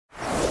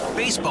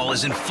Baseball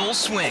is in full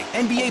swing.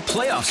 NBA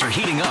playoffs are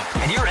heating up,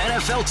 and your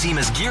NFL team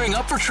is gearing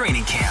up for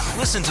training camp.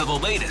 Listen to the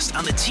latest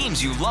on the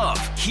teams you love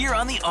here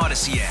on the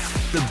Odyssey app.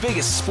 The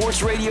biggest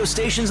sports radio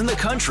stations in the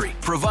country,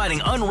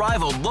 providing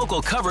unrivaled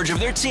local coverage of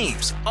their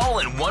teams, all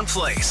in one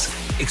place.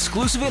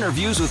 Exclusive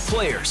interviews with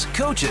players,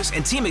 coaches,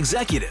 and team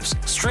executives,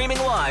 streaming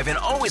live and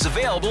always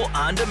available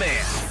on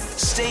demand.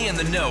 Stay in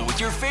the know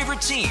with your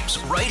favorite teams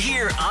right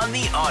here on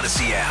the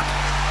Odyssey app.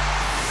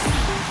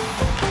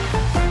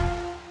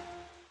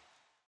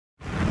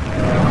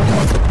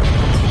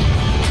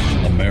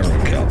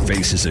 America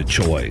faces a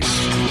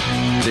choice.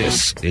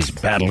 This is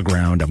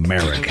Battleground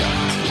America.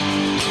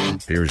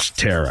 Here's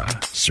Tara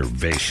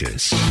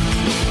Servatius.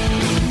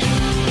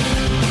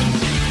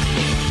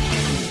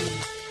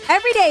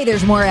 Every day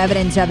there's more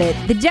evidence of it.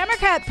 The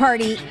Democrat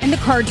Party and the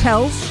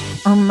cartels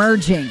are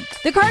merging.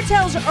 The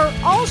cartels are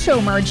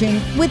also merging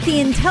with the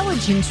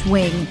intelligence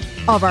wing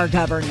of our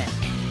government.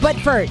 But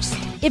first,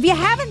 if you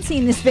haven't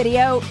seen this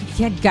video,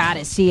 you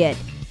gotta see it.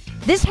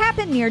 This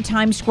happened near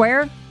Times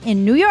Square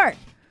in New York.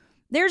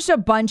 There's a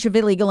bunch of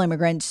illegal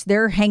immigrants.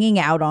 They're hanging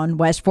out on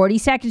West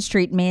 42nd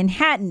Street in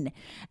Manhattan.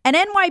 An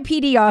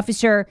NYPD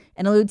officer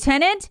and a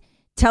lieutenant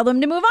tell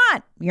them to move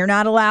on. You're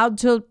not allowed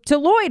to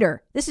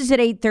loiter. This is at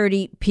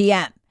 8:30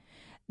 p.m.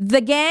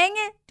 The gang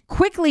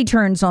quickly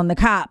turns on the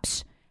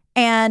cops,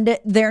 and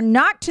they're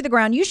knocked to the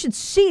ground. You should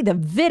see the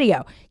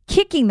video,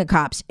 kicking the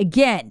cops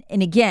again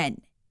and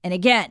again and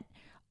again.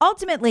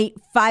 Ultimately,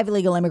 5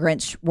 illegal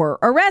immigrants were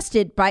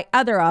arrested by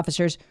other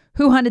officers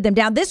who hunted them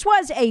down. This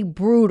was a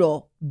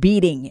brutal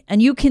beating,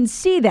 and you can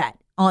see that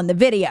on the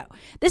video.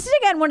 This is,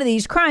 again, one of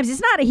these crimes.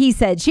 It's not a he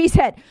said, she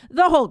said.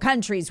 The whole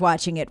country's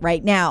watching it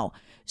right now.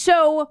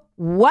 So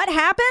what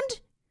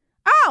happened?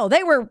 Oh,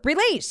 they were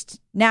released,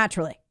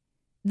 naturally.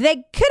 They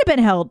could have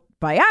been held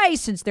by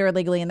ICE since they're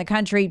illegally in the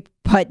country,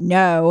 but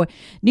no.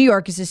 New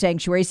York is a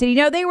sanctuary city.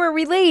 No, they were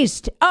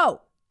released.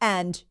 Oh,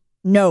 and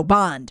no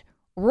bond.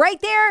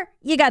 Right there,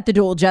 you got the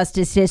dual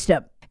justice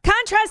system.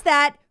 Contrast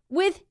that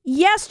with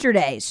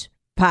yesterday's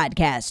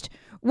podcast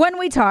when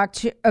we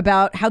talked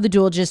about how the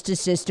dual justice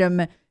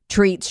system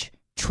treats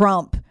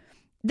Trump.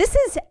 This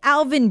is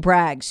Alvin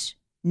Bragg's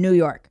New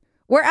York,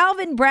 where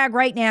Alvin Bragg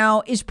right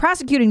now is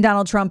prosecuting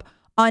Donald Trump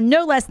on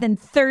no less than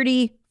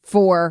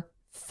 34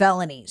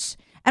 felonies.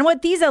 And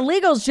what these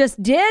illegals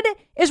just did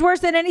is worse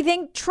than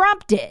anything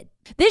Trump did.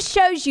 This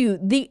shows you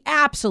the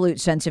absolute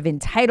sense of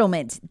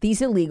entitlement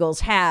these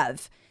illegals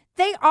have.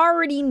 They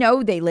already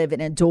know they live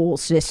in a dual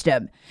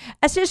system,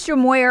 a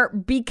system where,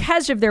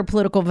 because of their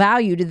political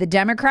value to the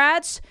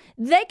Democrats,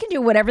 they can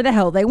do whatever the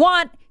hell they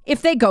want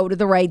if they go to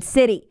the right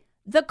city.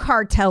 The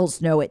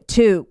cartels know it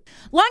too.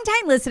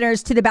 Longtime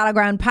listeners to the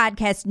Battleground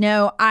podcast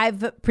know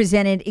I've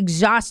presented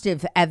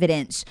exhaustive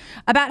evidence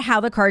about how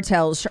the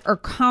cartels are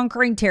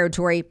conquering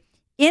territory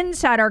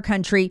inside our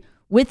country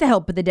with the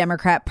help of the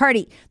Democrat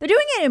Party. They're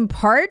doing it in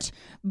part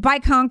by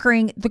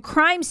conquering the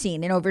crime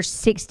scene in over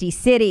 60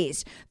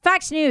 cities.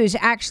 Fox News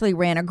actually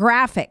ran a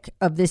graphic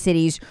of the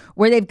cities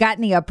where they've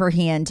gotten the upper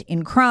hand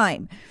in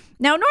crime.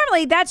 Now,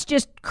 normally that's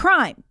just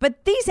crime,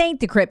 but these ain't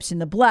the Crips and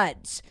the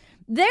Bloods.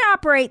 They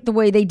operate the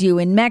way they do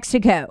in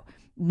Mexico.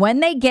 When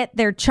they get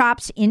their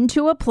chops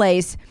into a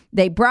place,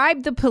 they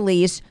bribe the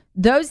police.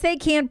 Those they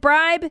can't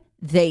bribe,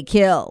 they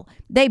kill.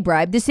 They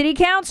bribe the city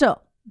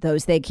council.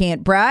 Those they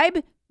can't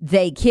bribe,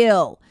 they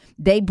kill.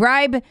 They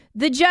bribe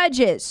the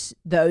judges.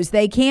 Those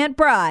they can't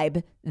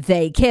bribe,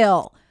 they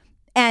kill.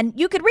 And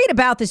you could read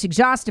about this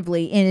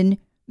exhaustively in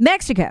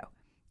Mexico.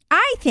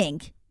 I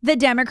think the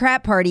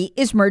Democrat Party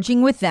is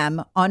merging with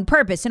them on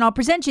purpose. And I'll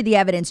present you the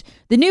evidence,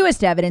 the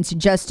newest evidence, in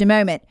just a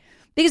moment.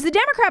 Because the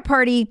Democrat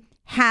Party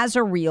has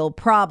a real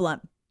problem: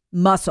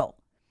 muscle.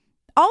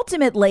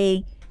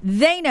 Ultimately,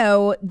 they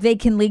know they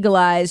can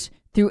legalize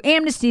through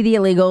amnesty the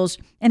illegals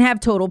and have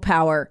total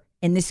power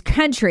in this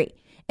country.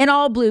 An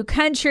all blue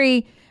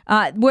country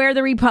where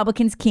the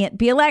Republicans can't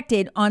be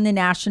elected on the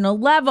national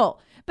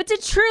level. But to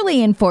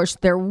truly enforce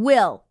their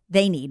will,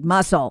 they need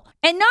muscle.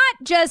 And not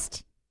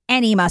just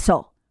any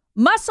muscle.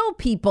 Muscle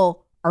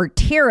people are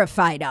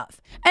terrified of.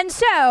 And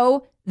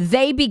so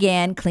they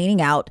began cleaning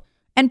out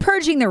and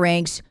purging the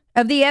ranks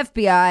of the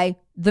FBI,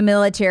 the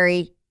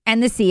military,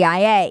 and the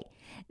CIA.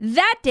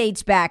 That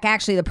dates back,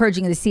 actually, the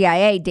purging of the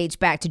CIA dates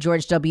back to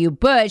George W.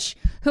 Bush,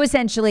 who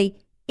essentially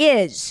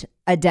is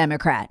a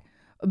Democrat.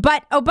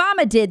 But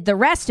Obama did the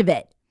rest of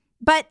it.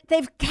 But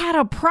they've got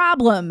a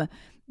problem.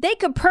 They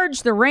could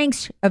purge the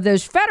ranks of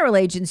those federal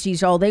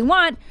agencies all they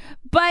want,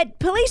 but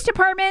police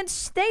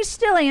departments, they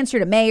still answer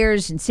to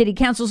mayors and city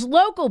councils,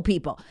 local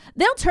people.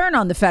 They'll turn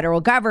on the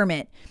federal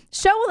government.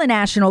 So will the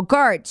National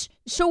Guards.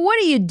 So what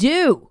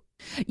do?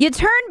 You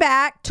turn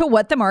back to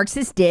what the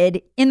Marxists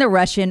did in the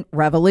Russian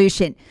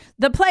Revolution.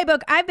 The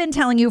playbook I've been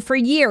telling you for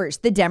years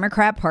the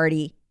Democrat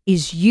Party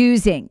is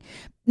using.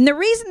 And the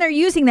reason they're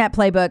using that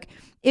playbook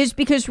is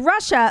because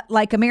Russia,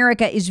 like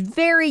America, is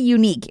very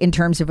unique in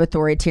terms of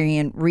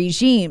authoritarian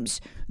regimes.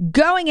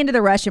 Going into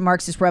the Russian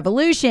Marxist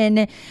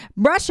Revolution,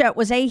 Russia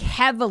was a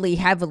heavily,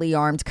 heavily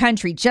armed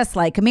country, just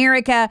like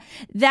America,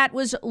 that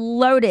was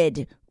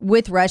loaded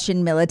with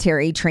Russian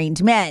military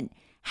trained men.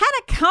 How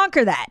to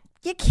conquer that?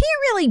 You can't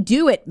really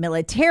do it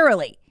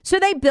militarily. So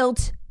they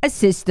built a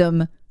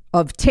system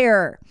of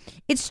terror.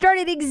 It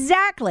started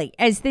exactly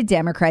as the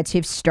Democrats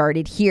have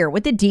started here,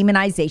 with the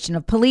demonization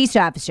of police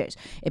officers.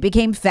 It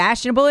became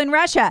fashionable in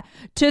Russia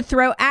to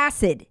throw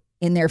acid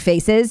in their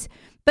faces.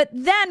 But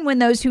then when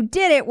those who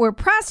did it were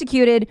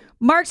prosecuted,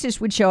 Marxists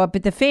would show up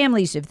at the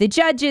families of the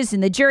judges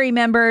and the jury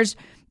members,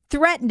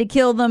 threaten to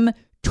kill them,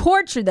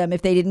 torture them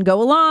if they didn't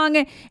go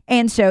along.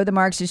 And so the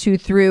Marxists who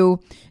threw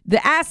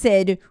the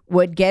acid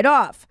would get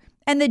off.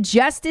 And the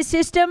justice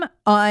system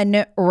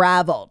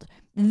unraveled.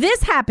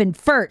 This happened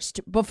first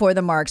before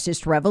the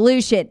Marxist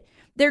Revolution.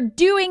 They're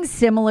doing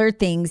similar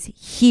things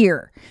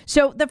here.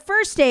 So the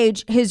first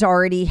stage has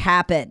already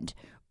happened.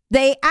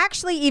 They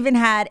actually even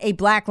had a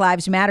Black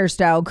Lives Matter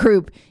style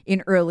group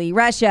in early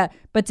Russia,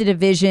 but the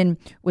division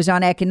was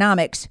on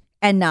economics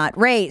and not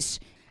race.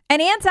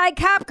 An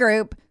anti-cop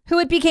group who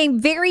it became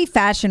very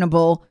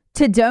fashionable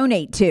to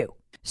donate to.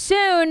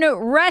 Soon,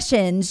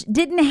 Russians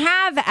didn't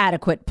have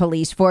adequate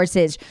police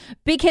forces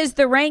because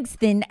the ranks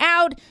thinned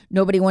out.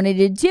 Nobody wanted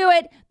to do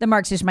it. The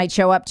Marxists might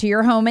show up to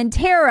your home and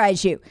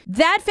terrorize you.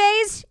 That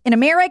phase in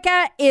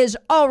America is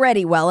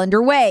already well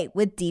underway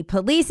with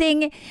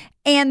depolicing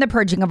and the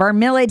purging of our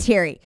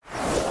military.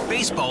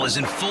 Baseball is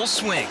in full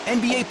swing.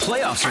 NBA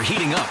playoffs are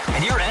heating up,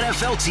 and your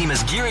NFL team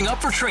is gearing up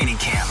for training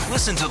camp.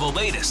 Listen to the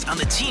latest on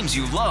the teams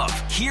you love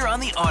here on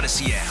the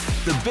Odyssey app.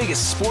 The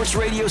biggest sports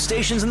radio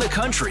stations in the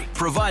country,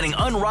 providing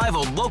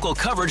unrivaled local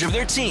coverage of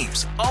their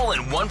teams, all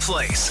in one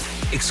place.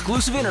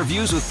 Exclusive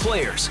interviews with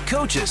players,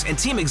 coaches, and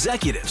team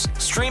executives,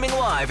 streaming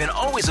live and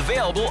always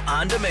available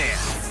on demand.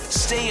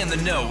 Stay in the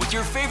know with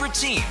your favorite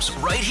teams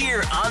right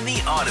here on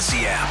the Odyssey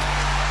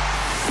app.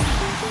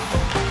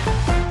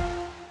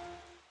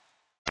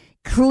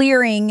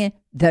 Clearing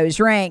those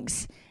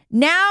ranks.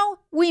 Now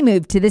we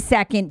move to the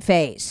second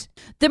phase,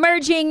 the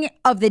merging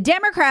of the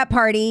Democrat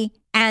Party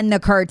and the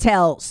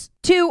cartels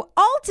to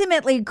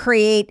ultimately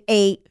create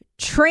a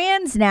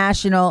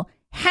transnational,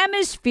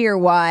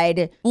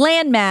 hemisphere-wide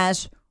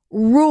landmass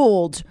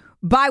ruled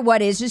by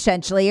what is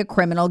essentially a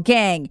criminal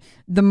gang,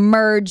 the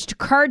merged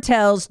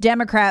cartels,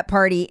 Democrat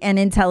Party, and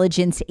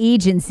intelligence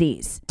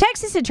agencies.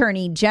 Texas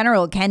Attorney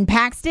General Ken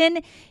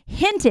Paxton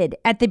hinted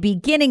at the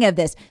beginning of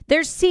this.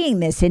 They're seeing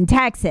this in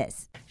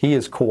Texas. He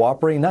is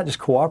cooperating, not just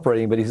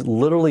cooperating, but he's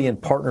literally in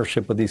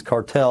partnership with these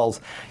cartels.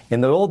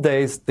 In the old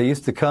days, they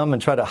used to come and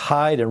try to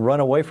hide and run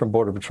away from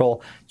Border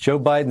Patrol. Joe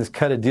Biden's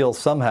cut a deal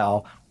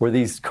somehow where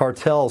these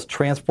cartels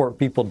transport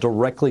people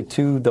directly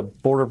to the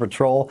Border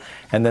Patrol,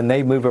 and then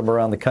they move them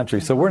around the country.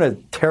 So we're in a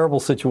terrible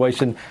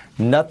situation.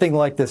 Nothing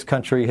like this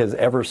country has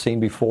ever seen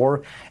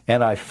before,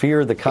 and I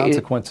fear the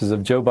consequences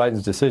of Joe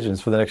Biden's decisions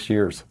for the next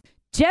years.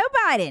 Joe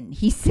Biden,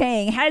 he's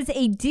saying, has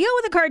a deal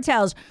with the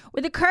cartels,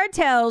 where the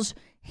cartels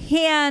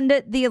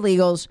hand the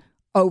illegals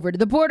over to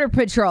the Border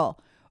Patrol.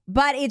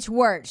 But it's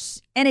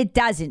worse, and it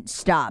doesn't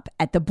stop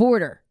at the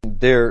border.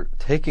 They're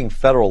taking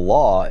federal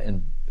law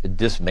and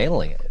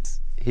dismantling it.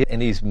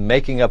 And he's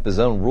making up his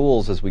own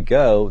rules as we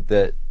go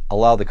that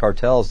allow the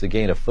cartels to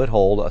gain a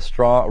foothold, a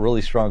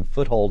really strong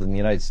foothold in the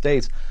United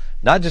States,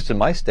 not just in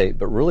my state,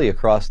 but really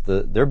across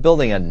they're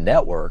building a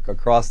network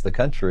across the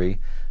country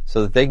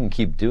so that they can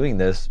keep doing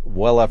this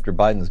well after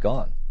Biden's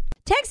gone.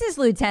 Texas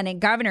Lieutenant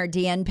Governor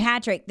Dan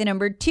Patrick, the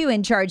number 2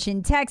 in charge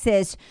in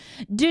Texas,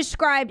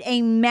 described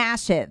a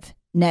massive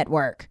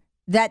network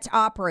that's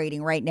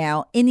operating right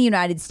now in the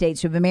United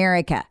States of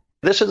America.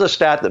 This is a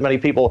stat that many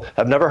people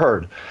have never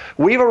heard.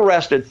 We've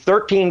arrested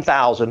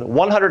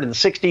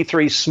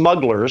 13,163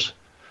 smugglers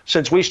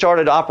since we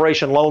started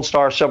Operation Lone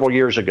Star several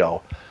years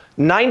ago.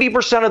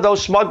 90% of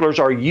those smugglers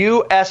are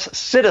U.S.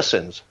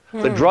 citizens.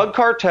 The drug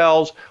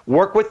cartels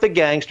work with the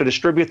gangs to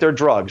distribute their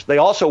drugs. They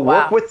also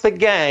work with the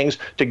gangs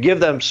to give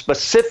them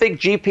specific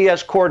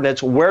GPS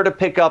coordinates where to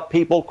pick up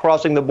people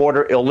crossing the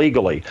border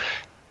illegally.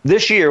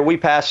 This year, we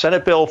passed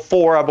Senate Bill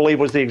 4, I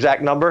believe was the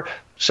exact number.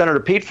 Senator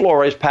Pete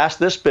Flores passed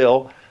this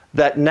bill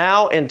that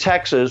now in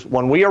Texas,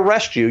 when we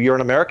arrest you, you're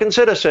an American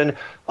citizen,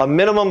 a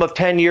minimum of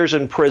 10 years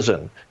in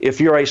prison if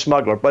you're a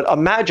smuggler. But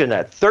imagine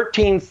that,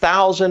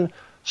 13,000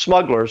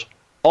 smugglers,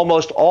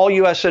 almost all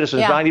U.S.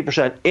 citizens,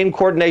 90%, in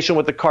coordination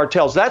with the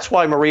cartels. That's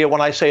why, Maria,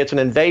 when I say it's an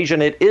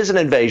invasion, it is an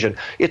invasion.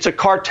 It's a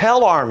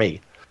cartel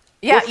army.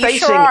 Yeah, we're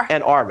facing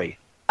an army.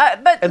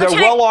 And they're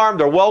well armed,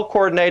 they're well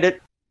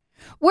coordinated.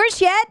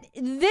 Worse yet,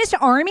 this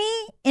army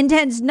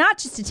intends not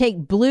just to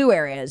take blue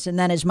areas and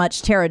then as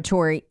much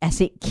territory as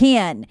it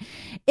can.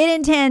 It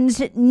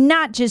intends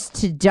not just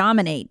to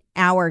dominate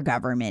our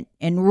government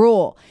and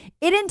rule.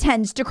 It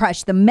intends to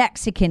crush the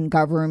Mexican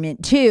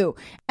government too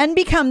and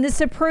become the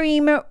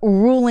supreme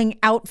ruling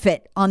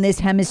outfit on this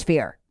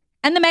hemisphere.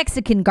 And the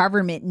Mexican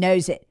government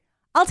knows it.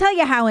 I'll tell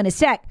you how in a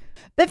sec.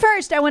 But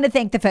first, I want to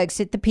thank the folks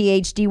at the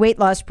PhD Weight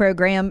Loss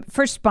Program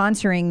for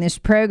sponsoring this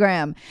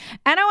program.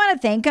 And I want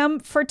to thank them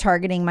for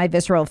targeting my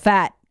visceral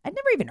fat. I'd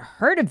never even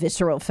heard of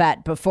visceral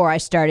fat before I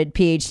started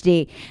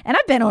PhD, and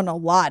I've been on a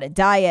lot of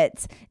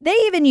diets. They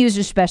even use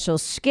a special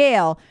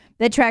scale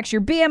that tracks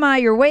your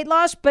BMI, your weight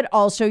loss, but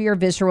also your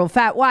visceral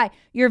fat. Why?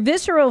 Your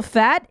visceral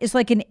fat is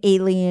like an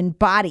alien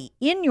body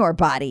in your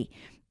body.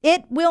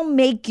 It will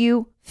make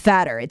you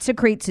fatter. It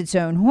secretes its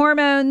own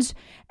hormones,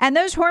 and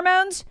those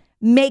hormones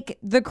make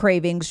the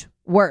cravings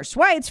worse.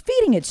 Why? It's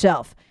feeding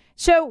itself.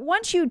 So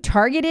once you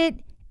target it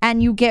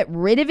and you get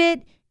rid of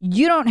it,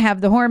 you don't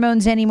have the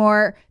hormones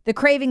anymore. The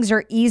cravings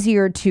are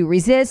easier to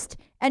resist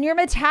and your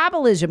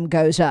metabolism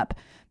goes up.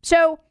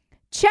 So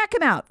check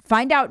them out.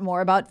 Find out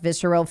more about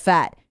visceral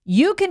fat.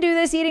 You can do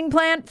this eating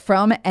plan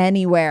from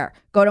anywhere.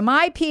 Go to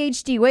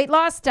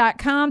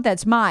myphdweightloss.com.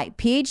 That's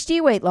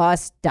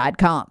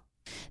myphdweightloss.com.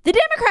 The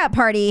Democrat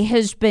Party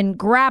has been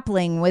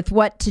grappling with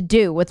what to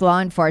do with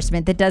law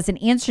enforcement that doesn't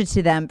answer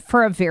to them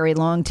for a very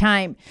long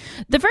time.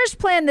 The first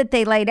plan that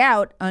they laid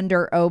out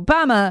under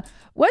Obama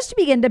was to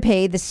begin to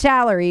pay the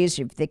salaries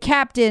of the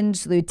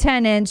captains,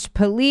 lieutenants,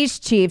 police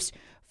chiefs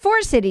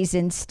for cities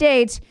and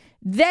states.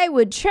 They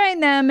would train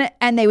them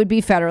and they would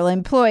be federal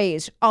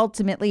employees,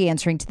 ultimately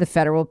answering to the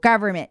federal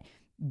government.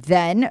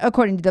 Then,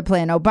 according to the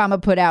plan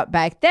Obama put out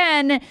back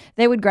then,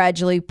 they would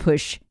gradually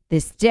push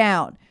this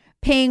down,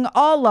 paying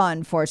all law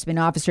enforcement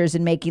officers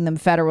and making them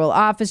federal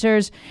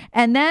officers,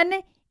 and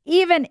then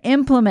even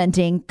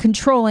implementing,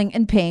 controlling,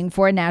 and paying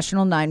for a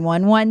national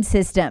 911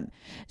 system.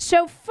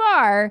 So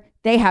far,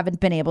 they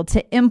haven't been able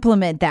to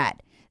implement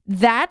that.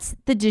 That's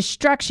the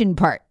destruction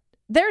part.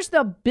 There's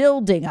the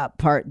building up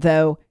part,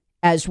 though,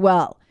 as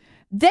well.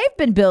 They've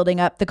been building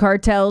up the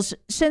cartels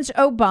since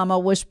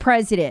Obama was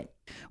president,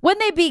 when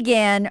they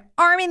began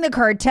arming the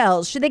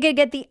cartels so they could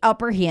get the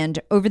upper hand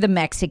over the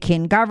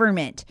Mexican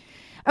government.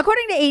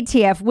 According to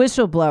ATF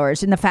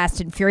whistleblowers in the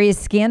Fast and Furious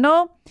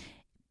scandal,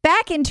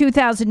 back in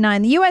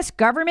 2009, the U.S.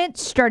 government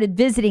started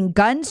visiting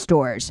gun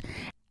stores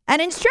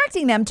and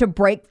instructing them to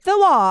break the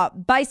law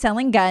by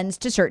selling guns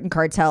to certain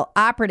cartel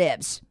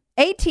operatives.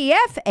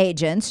 ATF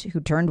agents, who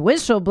turned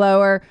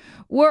whistleblower,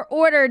 were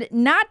ordered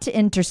not to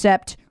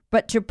intercept,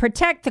 but to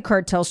protect the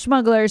cartel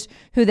smugglers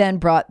who then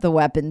brought the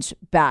weapons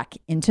back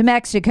into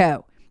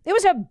Mexico. It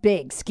was a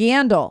big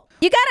scandal.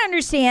 You got to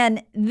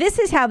understand, this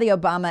is how the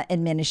Obama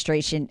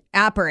administration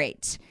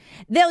operates.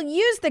 They'll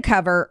use the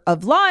cover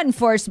of law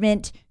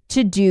enforcement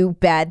to do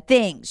bad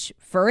things.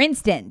 For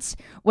instance,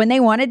 when they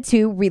wanted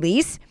to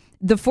release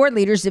the 4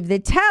 leaders of the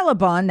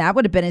Taliban, that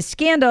would have been a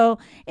scandal.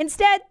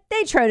 Instead,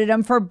 they traded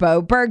them for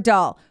Bo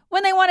Bergdahl.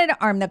 When they wanted to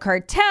arm the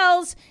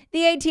cartels, the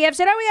ATF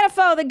said, we got to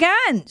follow the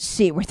guns,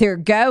 see where they're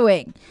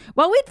going.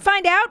 Well, we'd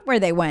find out where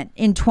they went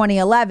in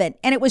 2011,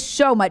 and it was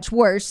so much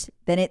worse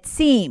than it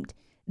seemed.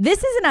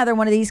 This is another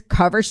one of these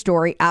cover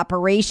story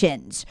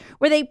operations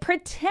where they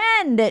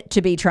pretend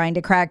to be trying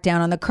to crack down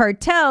on the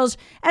cartels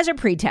as a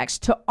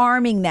pretext to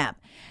arming them.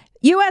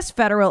 U.S.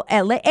 federal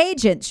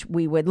agents,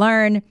 we would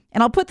learn,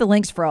 and I'll put the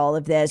links for all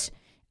of this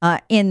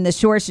in the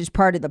sources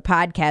part of the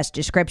podcast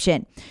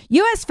description.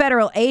 U.S.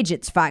 federal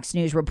agents, Fox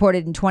News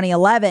reported in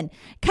 2011,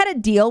 cut a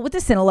deal with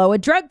the Sinaloa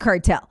drug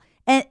cartel,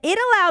 and it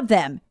allowed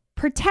them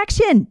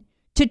protection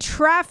to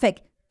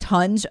traffic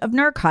tons of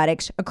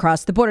narcotics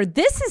across the border.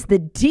 This is the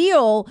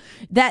deal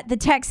that the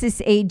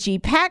Texas AG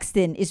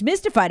Paxton is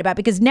mystified about,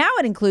 because now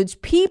it includes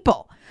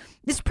people.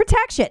 This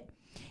protection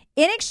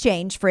in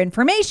exchange for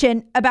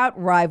information about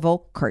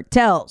rival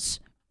cartels.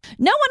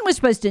 No one was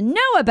supposed to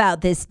know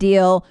about this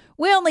deal.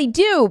 We only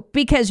do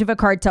because of a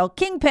cartel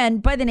kingpin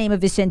by the name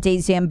of Vicente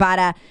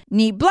Zambada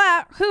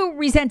Nibla, who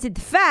resented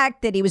the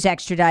fact that he was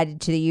extradited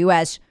to the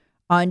U.S.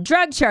 on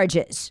drug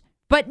charges.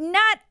 But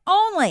not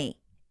only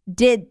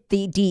did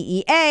the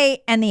DEA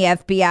and the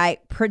FBI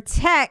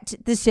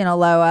protect the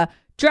Sinaloa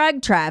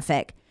drug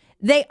traffic,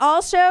 they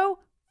also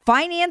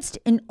financed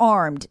and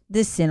armed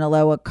the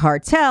Sinaloa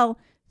cartel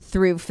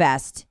through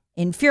Fast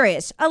and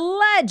Furious,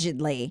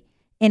 allegedly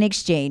in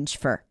exchange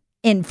for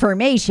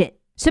information.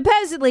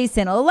 Supposedly,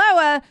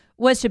 Sinaloa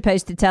was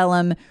supposed to tell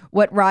them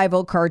what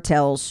rival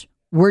cartels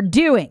were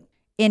doing.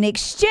 In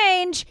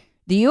exchange,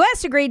 the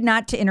U.S. agreed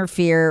not to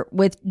interfere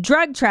with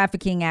drug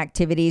trafficking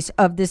activities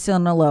of the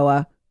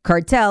Sinaloa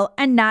cartel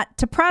and not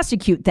to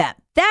prosecute them.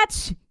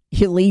 That's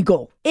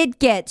illegal. It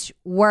gets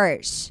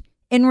worse.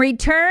 In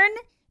return,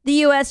 the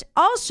U.S.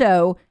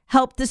 also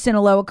helped the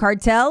Sinaloa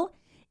cartel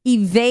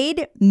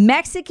evade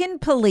Mexican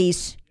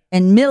police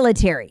and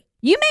military.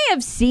 You may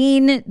have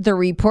seen the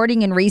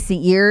reporting in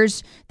recent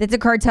years that the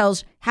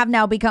cartels have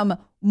now become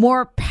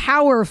more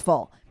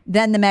powerful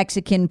than the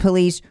Mexican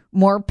police,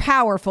 more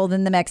powerful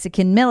than the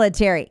Mexican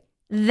military.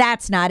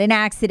 That's not an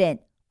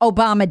accident.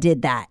 Obama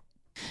did that.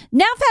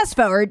 Now fast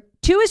forward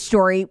to a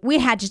story we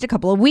had just a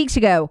couple of weeks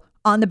ago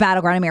on the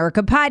Battleground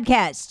America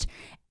podcast.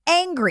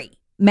 Angry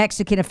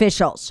Mexican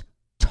officials,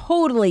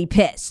 totally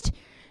pissed,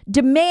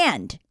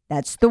 demand,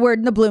 that's the word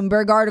in the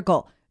Bloomberg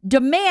article,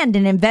 demand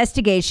an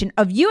investigation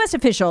of U.S.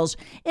 officials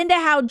into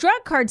how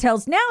drug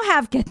cartels now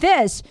have, get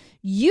this,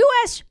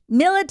 U.S.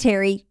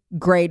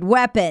 military-grade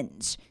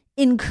weapons,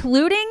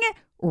 including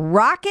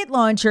rocket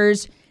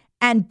launchers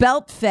and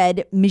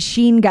belt-fed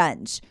machine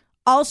guns,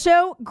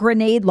 also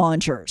grenade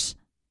launchers.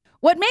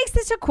 What makes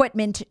this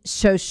equipment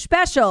so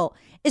special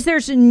is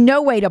there's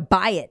no way to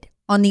buy it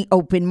on the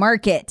open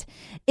market.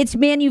 It's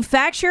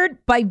manufactured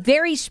by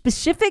very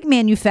specific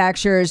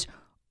manufacturers,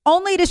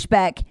 only to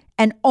spec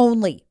and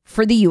only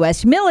for the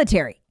U.S.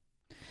 military.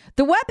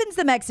 The weapons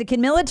the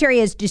Mexican military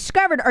has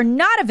discovered are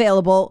not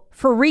available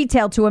for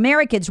retail to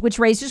Americans, which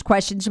raises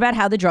questions about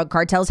how the drug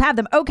cartels have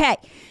them. Okay,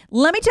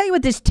 let me tell you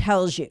what this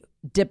tells you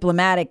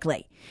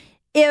diplomatically.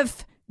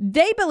 If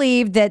they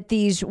believe that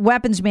these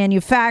weapons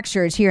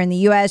manufacturers here in the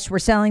U.S. were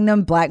selling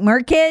them black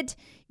market,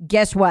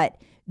 guess what?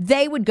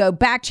 They would go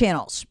back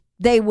channels.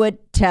 They would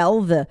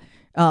tell the,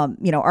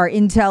 our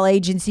intel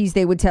agencies,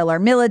 they would tell our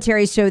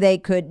military so they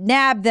could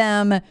nab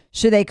them,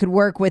 so they could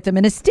work with them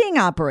in a sting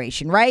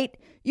operation, right?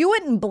 You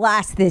wouldn't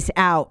blast this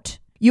out.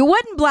 You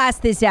wouldn't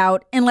blast this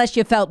out unless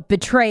you felt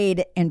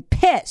betrayed and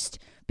pissed,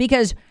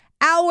 because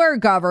our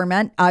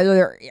government,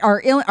 either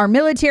our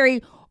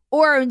military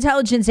or our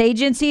intelligence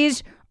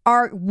agencies,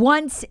 are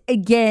once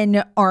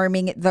again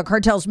arming the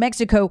cartels.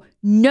 Mexico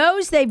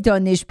knows they've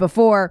done this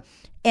before.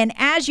 And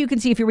as you can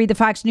see, if you read the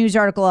Fox News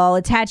article, I'll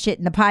attach it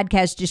in the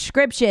podcast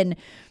description.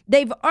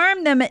 They've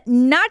armed them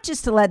not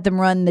just to let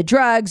them run the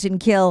drugs and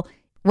kill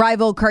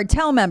rival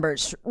cartel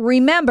members.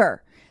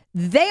 Remember,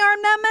 they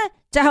armed them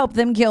to help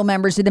them kill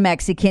members of the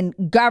Mexican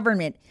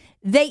government.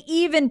 They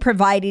even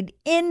provided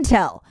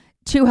intel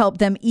to help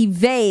them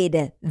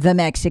evade the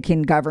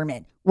Mexican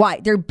government. Why?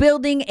 They're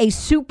building a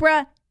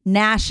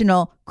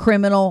supranational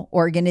criminal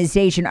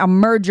organization, a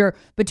merger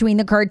between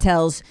the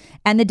cartels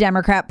and the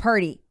Democrat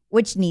Party,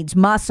 which needs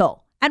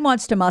muscle and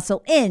wants to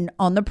muscle in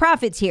on the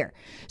profits here.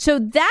 So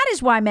that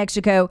is why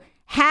Mexico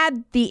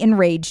had the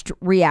enraged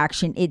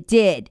reaction it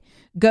did.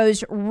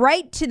 Goes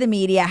right to the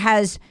media,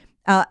 has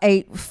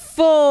a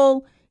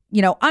full,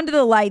 under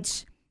the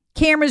lights,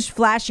 cameras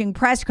flashing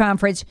press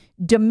conference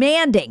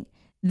demanding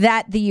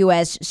that the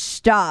U.S.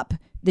 stop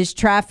this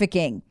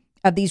trafficking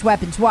of these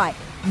weapons. Why?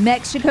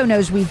 Mexico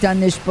knows we've done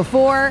this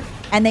before,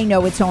 and they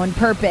know it's on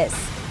purpose.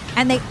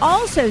 And they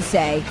also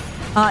say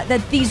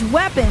that these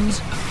weapons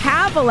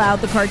have allowed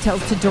the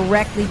cartels to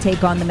directly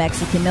take on the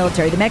Mexican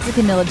military. The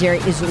Mexican military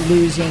is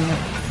losing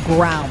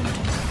ground.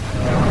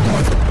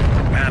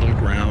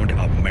 Battleground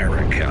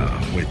America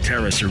with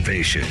Tara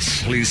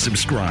Servatius. Please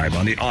subscribe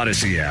on the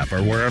Odyssey app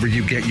or wherever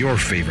you get your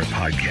favorite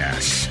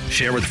podcasts.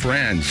 Share with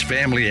friends,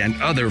 family,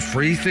 and other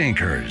free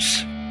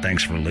thinkers.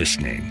 Thanks for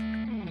listening.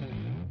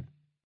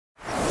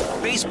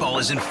 Baseball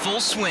is in full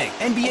swing.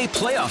 NBA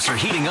playoffs are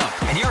heating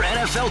up, and your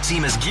NFL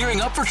team is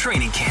gearing up for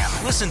training camp.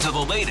 Listen to the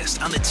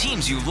latest on the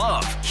teams you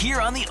love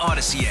here on the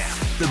Odyssey app.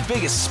 The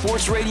biggest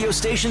sports radio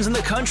stations in the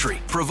country,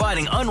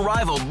 providing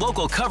unrivaled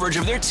local coverage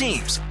of their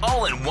teams,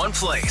 all in one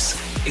place.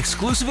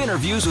 Exclusive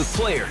interviews with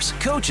players,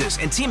 coaches,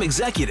 and team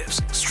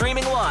executives,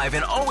 streaming live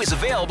and always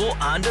available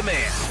on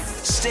demand.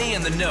 Stay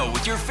in the know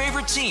with your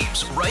favorite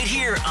teams right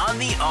here on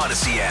the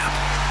Odyssey app.